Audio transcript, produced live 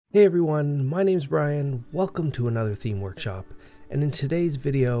Hey everyone, my name's Brian. Welcome to another theme workshop. And in today's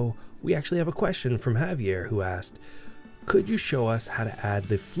video, we actually have a question from Javier who asked, could you show us how to add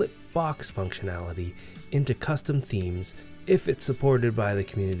the flip box functionality into custom themes if it's supported by the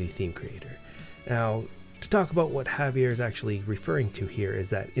community theme creator? Now, to talk about what Javier is actually referring to here is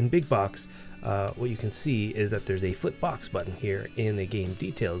that in Big Box, what you can see is that there's a flip box button here in a game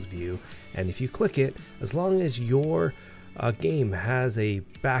details view. And if you click it, as long as your game has a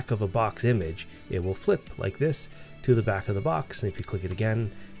back of a box image, it will flip like this to the back of the box. And if you click it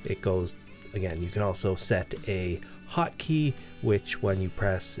again, it goes again. You can also set a hotkey, which when you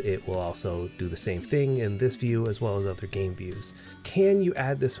press, it will also do the same thing in this view as well as other game views. Can you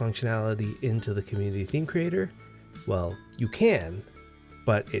add this functionality into the community theme creator? Well, you can,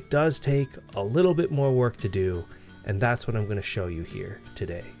 but it does take a little bit more work to do, and that's what I'm going to show you here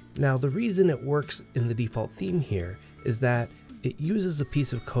today. Now, the reason it works in the default theme here is that it uses a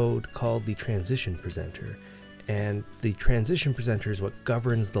piece of code called the transition presenter. And the transition presenter is what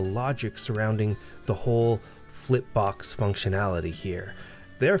governs the logic surrounding the whole flip box functionality here.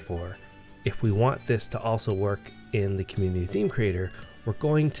 Therefore, if we want this to also work in the community theme creator, we're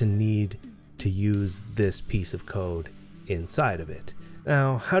going to need to use this piece of code inside of it.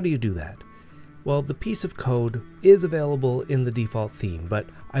 Now, how do you do that? Well, the piece of code is available in the default theme, but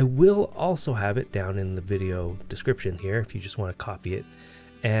I will also have it down in the video description here if you just want to copy it.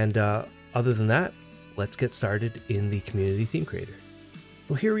 And other than that, let's get started in the community theme creator.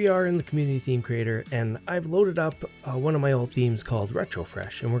 Well, here we are in the community theme creator, and I've loaded up one of my old themes called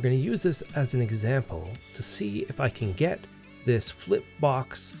Retrofresh, and we're going to use this as an example to see if I can get this flip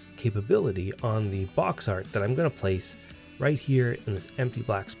box capability on the box art that I'm going to place right here in this empty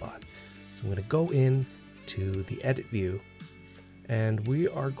black spot. So I'm going to go in to the edit view, and we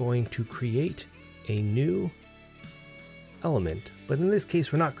are going to create a new element. But in this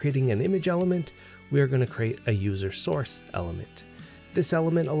case, we're not creating an image element. We are going to create a user source element. This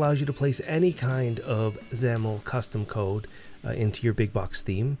element allows you to place any kind of XAML custom code into your big box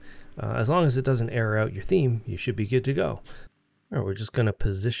theme. As long as it doesn't error out your theme, you should be good to go. All right, we're just going to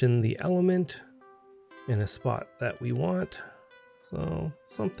position the element in a spot that we want. So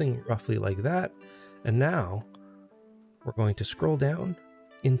something roughly like that. And now we're going to scroll down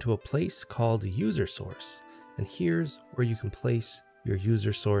into a place called user source. And here's where you can place your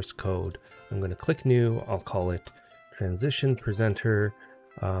user source code. I'm going to click new. I'll call it transition presenter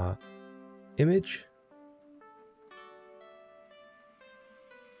image.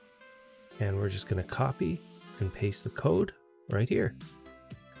 And we're just going to copy and paste the code right here.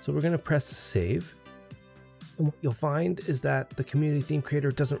 So we're going to press save. And what you'll find is that the community theme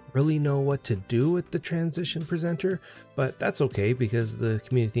creator doesn't really know what to do with the transition presenter, but that's okay because the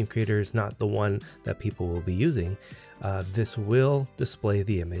community theme creator is not the one that people will be using. This will display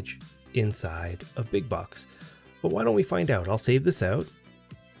the image inside of Big Box. But why don't we find out? I'll save this out.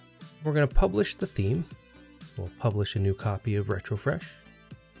 We're going to publish the theme. We'll publish a new copy of Retrofresh.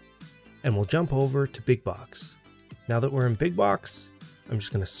 And we'll jump over to Big Box. Now that we're in Big Box, I'm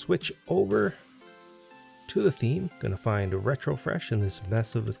just going to switch over to the theme. Going to find a Retrofresh in this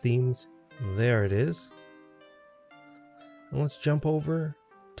mess of the themes. There it is. And let's jump over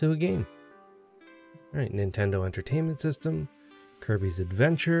to a game. All right, Nintendo Entertainment System, Kirby's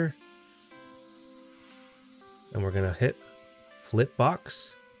Adventure. And we're going to hit Flip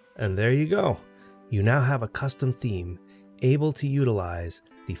Box. And there you go. You now have a custom theme able to utilize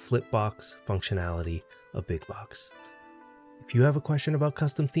the Flip Box functionality of Big Box. If you have a question about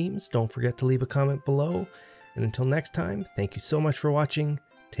custom themes, don't forget to leave a comment below. And until next time, thank you so much for watching.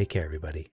 Take care, everybody.